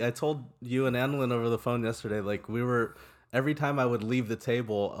leave, I told you and Annalyn over the phone yesterday. Every time I would leave the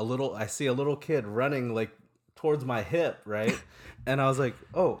table, I see a little kid running like towards my hip, right? And I was like,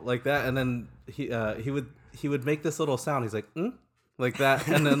 oh, like that. And then he would make this little sound. He's like, like that.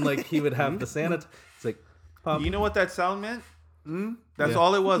 And then like he would have the sanitizer. It's like, pump. You know what that sound meant? That's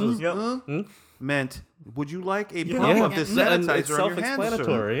all it was. Yep. Meant, would you like a pump Yeah. of this And sanitizer it's on your hands, sir?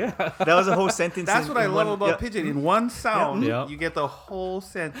 self-explanatory. Yeah. That was a whole sentence. That's what I in love one- about yeah. Pigeon. In one sound, Yeah. you get the whole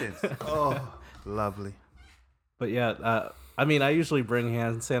sentence. Oh, lovely. But yeah, I mean, I usually bring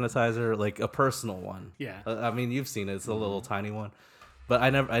hand sanitizer, like a personal one. Yeah. I mean, you've seen it. It's a little tiny one. But I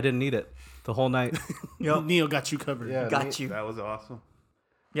didn't need it the whole night. Yep. Neil got you covered. Yeah. Got you. That was awesome.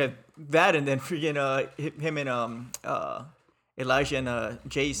 Yeah, that and then freaking him and Elijah and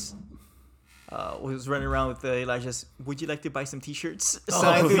Jace was running around with Elijah's. Would you like to buy some T-shirts?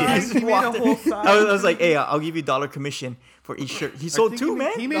 Signed to yeah. his He made a walked- whole sign. I was like, hey, I'll give you $1 commission for each shirt. He sold two,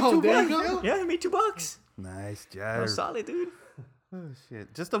 man. He made Oh, $2. there you go. Yeah, he made $2. Nice That job. was solid, dude. Oh,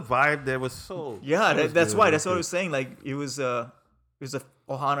 shit. Just the vibe there was so. Yeah, was that's good. why. That That's what I good. was saying. Like it was a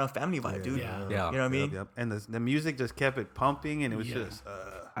Ohana family vibe, dude. Yeah. Yeah. You know what I mean? Yep. And the music just kept it pumping, and it was Yeah. just.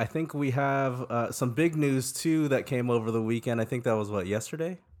 I think we have some big news too that came over the weekend. I think that was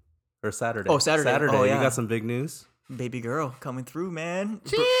yesterday or Saturday. Oh, Saturday. Saturday. Oh, yeah. You got some big news. Baby girl coming through, man.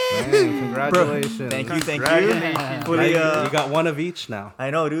 Man, congratulations. Thank you. Congratulations. Fully, You got one of each now. I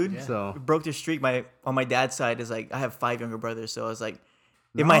know, dude. So Broke the streak. On my dad's side is like I have 5 younger brothers, so I was like,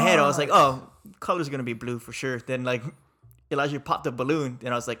 in my head I was like, oh, color's gonna be blue for sure. Then like Elijah popped a balloon,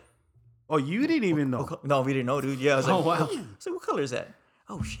 and I was like, Oh, you didn't even know. no, we didn't know, dude. Yeah, I was like, wow. I was like, what color is that?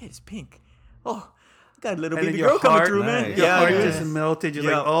 Oh shit, it's pink. Oh, got a little And baby then your girl coming heart- through, man. Nice. Your Yeah, heart dude. just melted. You're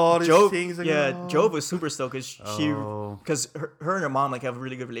Yeah, like, oh, these Job, things are yeah, gonna... Job was super stoked because Oh. her and her mom like have a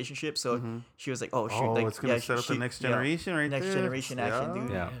really good relationship. So she was like, oh shoot, Oh, like it's gonna set up the next generation right next there. generation action,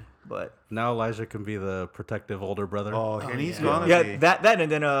 dude. yeah. But Now Elijah can be the protective older brother. Oh, and he's yeah. gonna yeah, be. that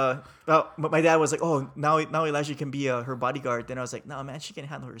and then but my dad was like, oh, now Elijah can be her bodyguard. Then I was like, no man, she can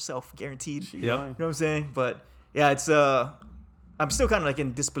handle herself, guaranteed. You know what I'm saying? But yeah, it's I'm still kind of like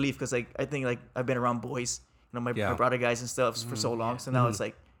in disbelief because like I think like I've been around boys, my brother guys and stuff for so long. So now it's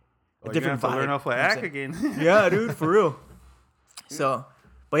like a Oh, different you're gonna have to vibe. learn off of you know what I'm act saying? again. Yeah, dude, for real. So,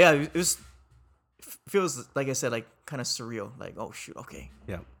 but yeah, it was feels like I said like kind of surreal. Like, oh shoot, okay,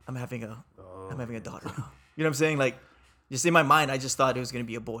 Yeah. I'm having a daughter now. You know what I'm saying? Like, just in my mind, I just thought it was gonna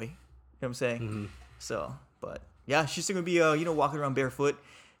be a boy. You know what I'm saying? So, but yeah, she's still gonna be walking around barefoot,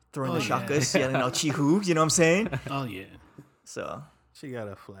 throwing the shakas, yelling out "Chihu." You know what I'm saying? Oh yeah. So, She got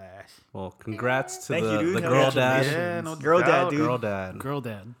a flash. Well, congrats to Thank you, dude. the girl dad. Yeah, no Girl dad, doubt. dude. Girl dad. Girl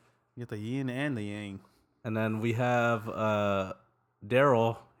dad. You get the yin and the yang. And then we have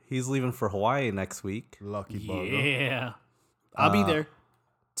Daryl. He's leaving for Hawaii next week. Lucky bugger. Yeah. I'll be there.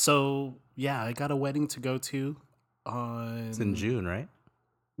 So yeah, I got a wedding to go to on It's in June, right?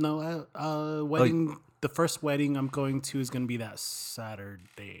 No, wedding. The first wedding I'm going to is going to be that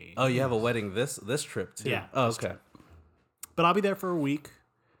Saturday. Oh, you have a wedding this trip too. Yeah, Oh, this okay. But I'll be there for a week.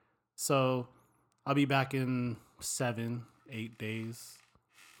 So I'll be back in 7-8 days.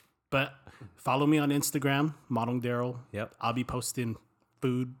 But follow me on Instagram, Modern Daryl. Yep. I'll be posting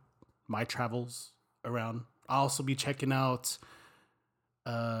food, my travels around. I'll also be checking out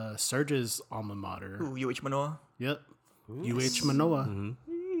Serge's alma mater. ooh, UH Manoa. Yep. UH Manoa.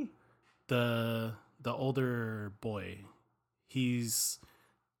 The older boy, he's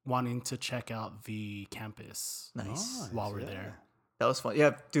wanting to check out the campus Nice. while we're there. That was fun.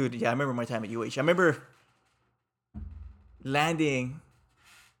 Yeah, dude. Yeah, I remember my time at UH. I remember landing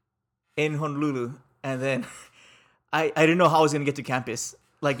in Honolulu, and then I didn't know how I was gonna get to campus.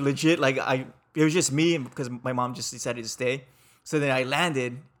 Like legit, like it was just me because my mom just decided to stay. So then I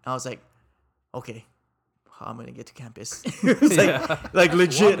landed. I was like, okay, how am I gonna get to campus? It was like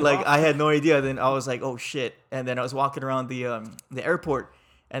legit. Like I had no idea. Then I was like, oh shit. And then I was walking around the airport,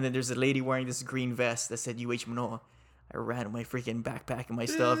 and then there's a lady wearing this green vest that said UH Manoa. I ran my freaking backpack and my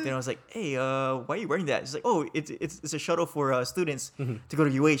stuff. Then I was like, "Hey, why are you wearing that?" She's like, "Oh, it's a shuttle for students to go to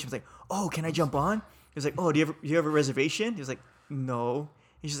UH." I was like, "Oh, can I jump on?" He was like, "Oh, do you have a reservation?" He was like, "No."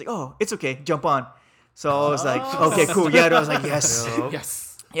 And she's like, "Oh, it's okay, jump on." So I was like, "Okay, cool." Yeah, and I was like, "Yes."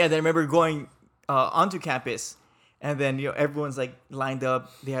 Yes. Yeah, then I remember going onto campus, and then everyone's like lined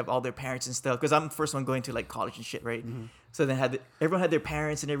up. They have all their parents and stuff because I'm the first one going to like college and shit, right? So then everyone had their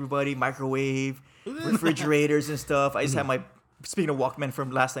parents and everybody, microwave, refrigerators and stuff. I just had speaking of Walkman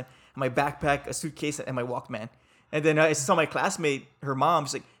from last time, my backpack, a suitcase, and my Walkman. And then I saw my classmate, her mom.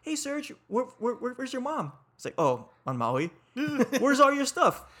 She's like, "Hey, Serge, where's your mom?" It's like, "Oh, on Maui." "Where's all your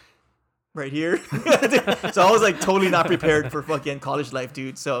stuff?" "Right here." So I was like totally not prepared for fucking college life,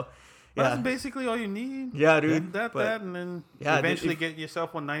 dude. So yeah, That's basically all you need. Yeah, dude. That, and then Yeah, eventually get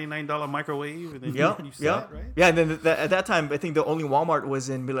yourself a $99 microwave, and then Yep, you yep. set, right? Yeah, and then at that time, I think the only Walmart was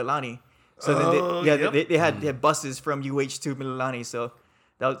in Mililani. So then they had buses from UH to Mililani. So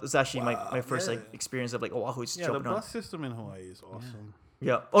that was actually my first like experience of like Oahu just Yeah, the jumping on. bus system in Hawaii is awesome.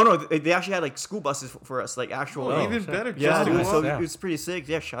 Yeah. Oh no, they actually had like school buses for us, like actual. Even better. Yeah, just to dude. go So up. Yeah. it was pretty sick.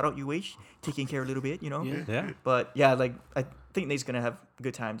 Yeah, shout out UH, taking care a little bit, Yeah. Yeah. But yeah, like I think Nate's gonna have a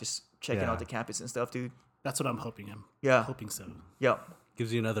good time just checking Yeah. out the campus and stuff, dude. That's what I'm hoping. I'm Yeah. hoping so. Yeah.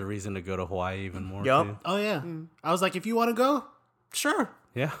 Gives you another reason to go to Hawaii even more. Yup. Too. Oh yeah. I was like, if you want to go, sure.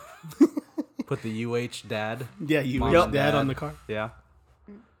 Yeah. Put the UH dad. Yeah, you Mom dad, and dad. on the car. Yeah.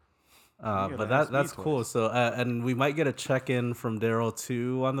 gotta But ask me that's twice. cool. So and we might get a check in from Daryl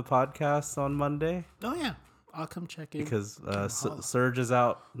too on the podcast on Monday Oh yeah, I'll come check in. because Serge is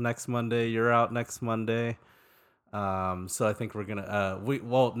out next Monday. You're out next Monday. So I think we're gonna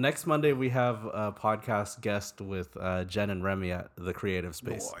next Monday we have a podcast guest with Jen and Remy at the Creative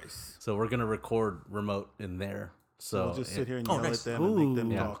Space. Nice. So we're gonna record remote in there. So We'll just sit here and Oh, yell nice. at them and make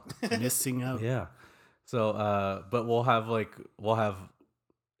them Ooh. talk. Missing out. yeah. So but we'll have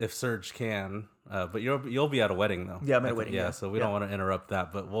if Serge can. But you'll be at a wedding though. Yeah, I'm at a wedding. Yeah, so we don't want to interrupt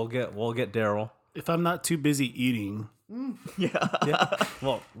that. But we'll get Daryl. If I'm not too busy eating. Yeah.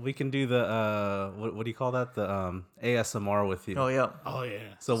 Well, we can do the what do you call that? The ASMR with you. Oh yeah. Oh yeah.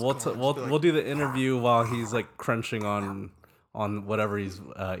 So we'll do the interview while he's like crunching on whatever he's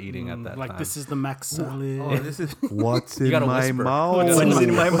eating at that Like time. this is the mac salad. Oh, this is what's in gotta my whisper. mouth. What's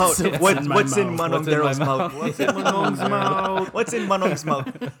in my mouth? What's What's in in Manong What's in my Daryl's mouth? What's in Manong's mouth? What's in Manong's mouth?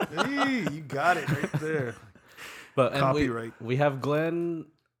 Hey, you got it right there. But and Copyright. we have Glenn.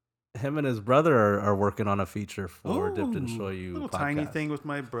 Him and his brother are working on a feature for Dipped and Shoyu Little podcast. tiny thing with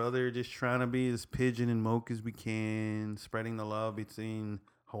my brother, just trying to be as pigeon and moke as we can, spreading the love between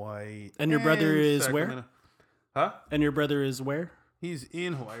Hawaii. And your brother is where? Sacramento. Huh? And your brother is where? He's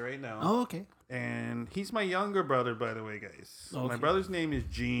in Hawaii right now. Oh, okay. And he's my younger brother, by the way, guys. Okay. My brother's name is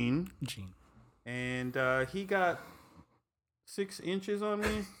Gene. Gene. And he got 6 inches on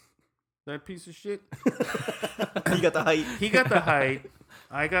me. That piece of shit. You got the height. He got the height.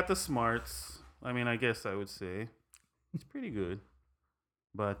 I got the smarts. I mean, I guess I would say it's pretty good.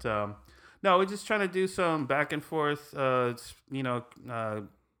 But no, we're just trying to do some back and forth.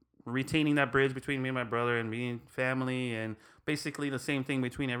 Retaining that bridge between me and my brother and being family, and basically the same thing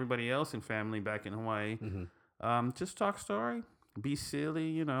between everybody else in family back in Hawaii. Just talk story, be silly.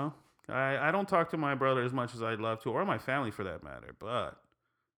 You know, I don't talk to my brother as much as I'd love to, or my family for that matter. But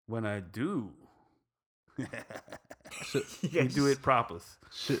when I do. We do it proper.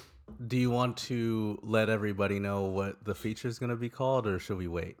 Do you want to let everybody know what the feature is going to be called, or should we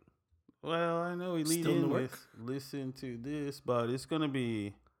wait? Well, I know we lead Still in the in work? with listen to this, but it's going to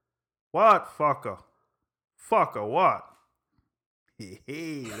be what fucker? Fucker what?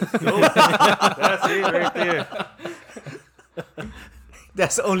 Hey, let's go. That's it right there.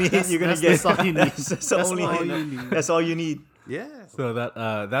 That's the only hint you're gonna get. That's all you need. That's the only all hint. you need. That's all you need. Yeah. So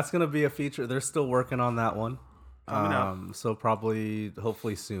that's going to be a feature. They're still working on that one. Coming up. So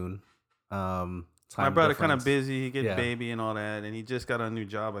hopefully soon. My brother kind of busy. He gets Yeah. baby and all that, and he just got a new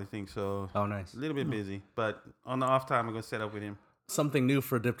job, I think. So Oh, nice. a little bit busy, but on the off time, I'm gonna set up with him. Something new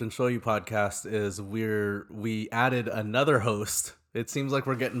for Dipped and Shoyu podcast is we added another host. It seems like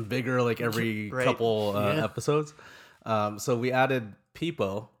we're getting bigger like every Right. couple Yeah. episodes. So we added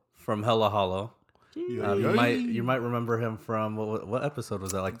Peepo from Hella Hollow. You might remember him from what episode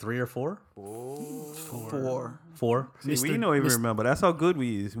was that? Like 3 or 4? 4. 4? See, we Mr. don't even Mr. remember. That's how good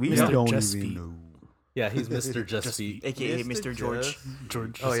we is. We Mr. don't Just even Feet. know. Yeah, he's Mr. Just Feet. AKA Mr. George. Just-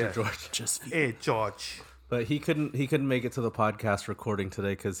 George. Oh, yeah. George. Just feet. Hey, George. But he couldn't make it to the podcast recording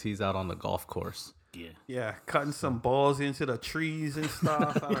today because he's out on the golf course. Yeah. Yeah, cutting some balls into the trees and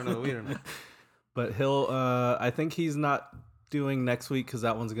stuff. I don't know. We don't know. But he'll I think he's not doing next week because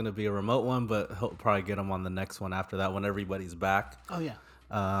that one's gonna be a remote one, but he'll probably get him on the next one after that when everybody's back. Oh yeah.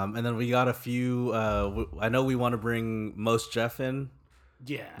 And then we got a few I know we want to bring Most Jeff in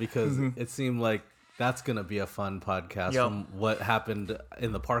Yeah. because it seemed like that's gonna be a fun podcast Yep. from what happened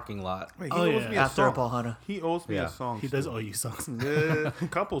in the parking lot. Wait, Oh, owes yeah. me a After song. Paul Hanna. He owes me Yeah. a song. He does owe you something. A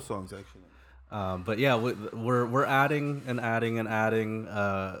couple songs, actually. But yeah, we're adding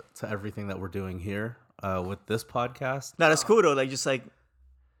to everything that we're doing here with this podcast. No, that's cool though. Like just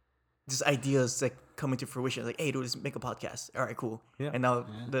ideas like coming to fruition. Like, hey, dude, let's make a podcast. All right, cool. Yeah. And now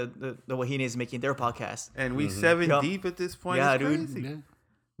the Wahine is making their podcast. And we 7 Yup. deep at this point. Yeah, It's dude. crazy. Yeah.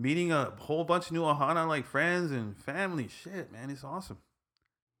 Meeting a whole bunch of new Ohana like friends and family. Shit, man, it's awesome.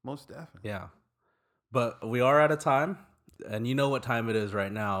 Most definitely. Yeah. But we are out of time. And you know what time it is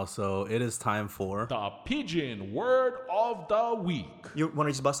right now. So it is time for The Pigeon Word of the Week. You want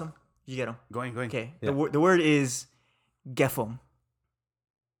to just bust them? You get them. Going. Okay. Yeah. The word is gefum.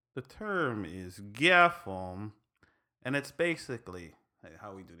 The term is Gaffum, and it's basically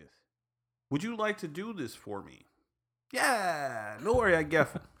how we do this. Would you like to do this for me? Yeah, no worry, I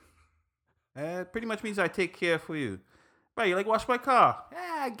Gaffum. It pretty much means I take care for you. Right, you like wash my car?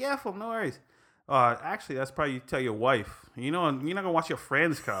 Yeah, Gaffum, no worries. Actually, that's probably you tell your wife. You know, you're not gonna wash your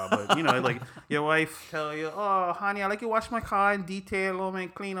friend's car, but you know, like your wife tell you, "Oh, honey, I like you wash my car in detail, them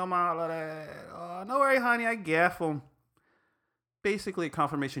and clean them out, like that. Oh, no worry, honey, I gaff them." Basically, a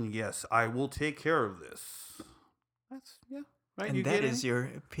confirmation. Yes, I will take care of this. That's right. And you that get is it? your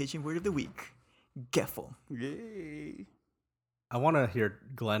pigeon word of the week. Gefum. Yay. I want to hear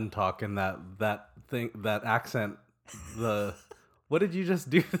Glenn talk in that accent. What did you just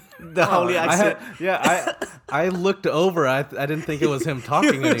do? The holy accent. I looked over. I didn't think it was him talking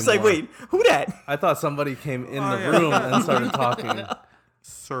anymore. It's like, wait, who that? I thought somebody came in the room and started talking.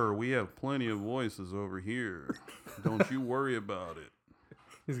 Sir, we have plenty of voices over here. Don't you worry about it.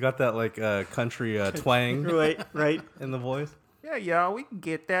 He's got that like country twang Right. in the voice. Yeah, we can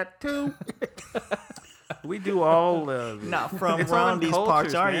get that too. We do all of it. Not from It's all in around these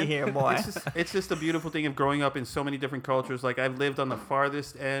parts, cultures, are you man. here, boy? It's just a beautiful thing of growing up in so many different cultures. Like I've lived on the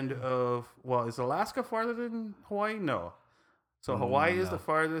farthest end of, well, is Alaska farther than Hawaii? No. So Hawaii is the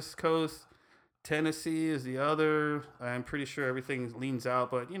farthest coast. Tennessee is the other. I'm pretty sure everything leans out.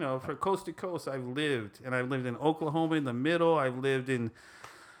 But, you know, for coast to coast, I've lived. And I've lived in Oklahoma in the middle. I've lived in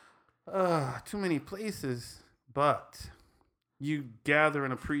too many places. But you gather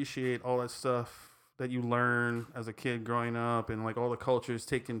and appreciate all that stuff that you learn as a kid growing up, and like all the cultures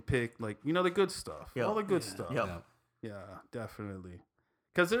take and pick, like, you know, the good stuff. Yep. All the good stuff. Yep. Yeah, definitely.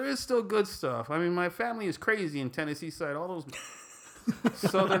 Because there is still good stuff. I mean, my family is crazy in Tennessee side. All those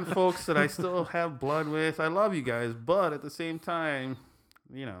southern folks that I still have blood with. I love you guys, but at the same time,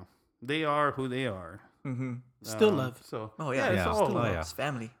 you know, they are who they are. Mm-hmm. Still love. So Oh yeah, it's all Still love. love. It's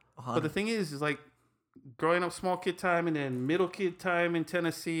family. But the thing is like growing up small kid time and then middle kid time in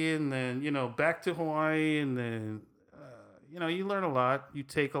Tennessee and then, you know, back to Hawaii and then, you know, you learn a lot, you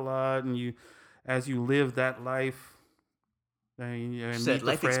take a lot, and you, as you live that life, and Just meet that the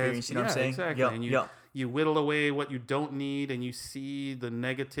life friends. experience, you know what I'm saying? Exactly. Yep, And yep. you whittle away what you don't need and you see the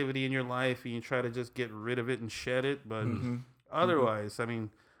negativity in your life and you try to just get rid of it and shed it. But otherwise, I mean,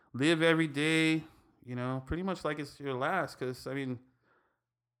 live every day, you know, pretty much like it's your last. Because, I mean,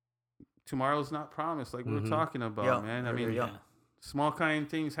 tomorrow's not promised, like we were talking about, Yep. man. I mean, Yep. small kind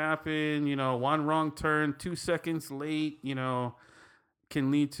things happen, you know, one wrong turn, 2 seconds late, you know,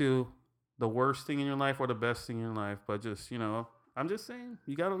 can lead to the worst thing in your life or the best thing in your life. But just, you know, I'm just saying,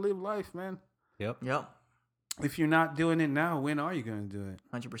 you got to live life, man. Yep. Yep. If you're not doing it now, when are you going to do it?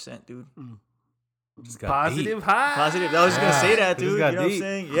 100%, dude. Just got Positive deep. high. Positive. I was gonna say that, It just dude. You got know what I'm deep.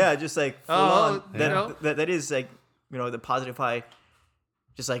 saying? Yeah, just like full Oh, on. you That, know. that is like, you know, the positive high,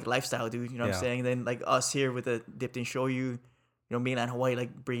 just like lifestyle, dude. You know what Yeah. I'm saying? And then like us here with the dipped in Shoyu, you know, mainland Hawaii,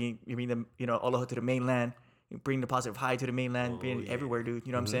 like bring them, you know, all the way to the mainland, you bring the positive high to the mainland, being everywhere, dude.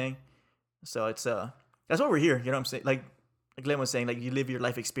 You know what I'm saying? So it's that's what we're here. You know what I'm saying? Like Glenn was saying, like you live your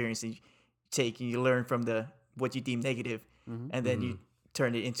life experience and you take and you learn from the what you deem negative, and then you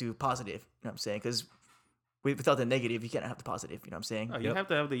turn it into positive. You know what I'm saying? Because without the negative, you can't have the positive. You know what I'm saying? Oh, you have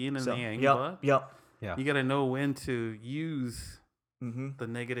to have the yin and So, the yang. yep, But yep. Yeah. you got to know when to use Mm-hmm. the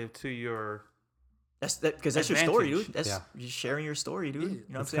negative to your. That's that because that's your story, Advantage. dude. That's Yeah. you're sharing your story, dude. You know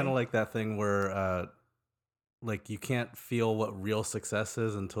what I'm It's saying? kind of like that thing where, like, you can't feel what real success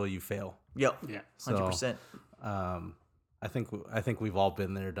is until you fail. Yep. Yeah. 100%. I think we've all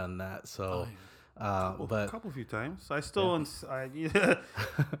been there, done that. So, A couple few times. I still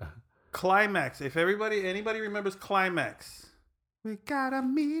Climax. If anybody remembers Climax, we got a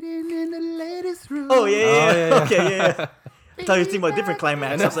meeting in the ladies' room. Oh yeah, yeah. yeah. Okay, yeah. I thought you were thinking about different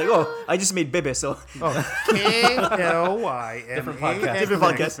climax. I was like, oh, I just made Bebe, so KLY. Different podcast. Different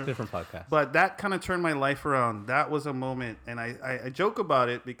podcast. Different podcast. But that kind of turned my life around. That was a moment, and I joke about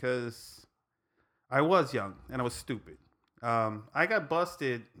it because I was young and I was stupid. I got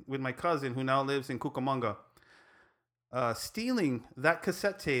busted with my cousin who now lives in Cucamonga, stealing that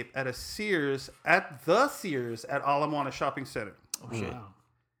cassette tape at the Sears at Ala Moana Shopping Center. oh shit. Wow.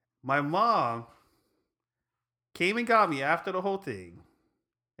 My mom came and got me after the whole thing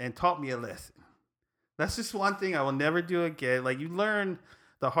and taught me a lesson. That's just one thing I will never do again. Like, you learn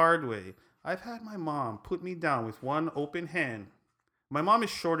the hard way. I've had my mom put me down with one open hand. My mom is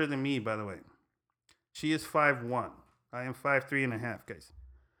shorter than me, by the way. She is 5'1". I am 5'3.5", guys.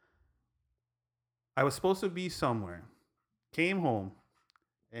 I was supposed to be somewhere. Came home,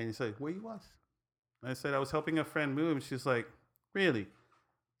 and he's like, where you was? I said, I was helping a friend move. And she's like, really?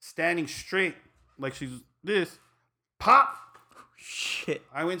 Standing straight, like she's this. Pop! Shit.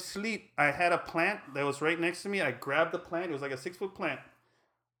 I went to sleep. I had a plant that was right next to me. I grabbed the plant. It was like a 6-foot plant.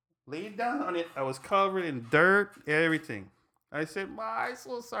 Laid down on it. I was covered in dirt, everything. I said, Ma, I'm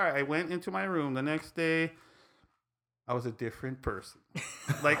so sorry. I went into my room. The next day, I was a different person.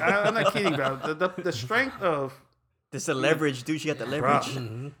 Like, I'm not kidding, bro. The strength of... This is the leverage, dude. She got the leverage.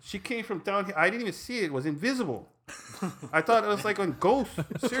 Bro, she came from down here. I didn't even see it. It was invisible. I thought it was like on Ghost.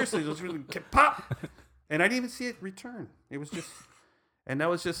 Seriously, it was really pop. And I didn't even see it return. It was just... And that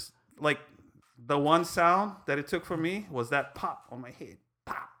was just like the one sound that it took for me was that pop on my head.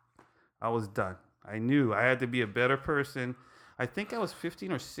 Pop. I was done. I knew I had to be a better person. I think I was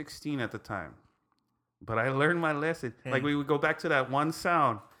 15 or 16 at the time. But I learned my lesson. Hey. Like, we would go back to that one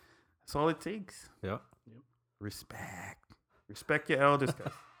sound. That's all it takes. Yep. Respect. Respect your elders,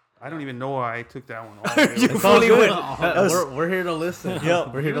 guys. I don't even know why I took that one all the way You over. fully good. went. We're here to listen.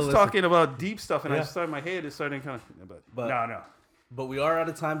 Yep. We're He here to was listen. talking about deep stuff, and I Yeah. started my head. It started kind of... But- no. But we are out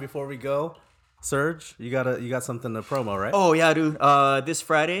of time. Before we go, Serge, you got something to promo, right? Oh yeah, dude. This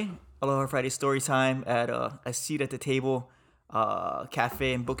Friday, Aloha Friday story time at a seat at the table,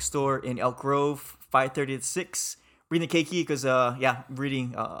 cafe and bookstore in Elk Grove, 5:30 to 6. Reading the keiki because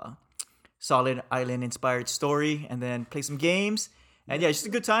reading solid island inspired story, and then play some games. And yeah, just a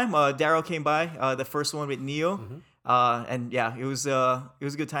good time. Daryl came by, the first one with Neo, and yeah, it was a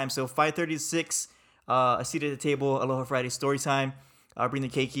good time. So 5:30 to 6, a seat at the table, Aloha Friday story time. Bring the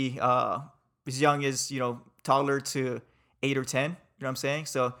keiki, as young as toddler to 8 or 10. You know what I'm saying?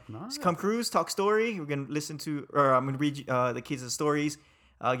 So just come cruise, talk story. We're gonna listen to, or I'm gonna read the kids the stories.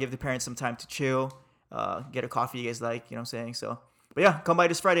 Give the parents some time to chill. Get a coffee you guys like. You know what I'm saying? So, but yeah, come by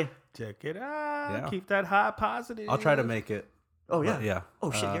this Friday. Check it out. Yeah. Keep that hot positive. I'll try to make it. Oh yeah, yeah.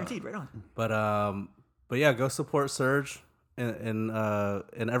 Oh shit, guaranteed, right on. But yeah, go support Serge in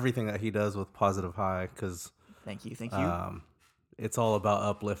everything that he does with Positive High, because Thank you. it's all about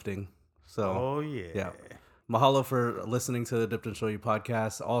uplifting. So Oh yeah. Mahalo for listening to the Dipped in Shoyu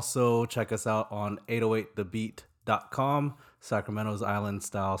podcast. Also check us out on 808thebeat.com, Sacramento's Island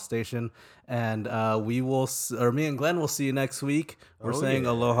Style Station. And me and Glenn will see you next week. We're saying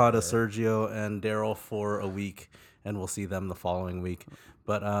aloha to Sergio and Daryl for a week, and we'll see them the following week.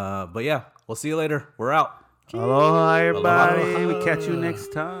 But yeah, we'll see you later. We're out. Aloha, everybody. Aloha. We'll catch you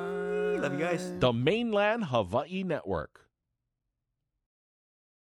next time. Love you guys. The Mainland Hawaii Network.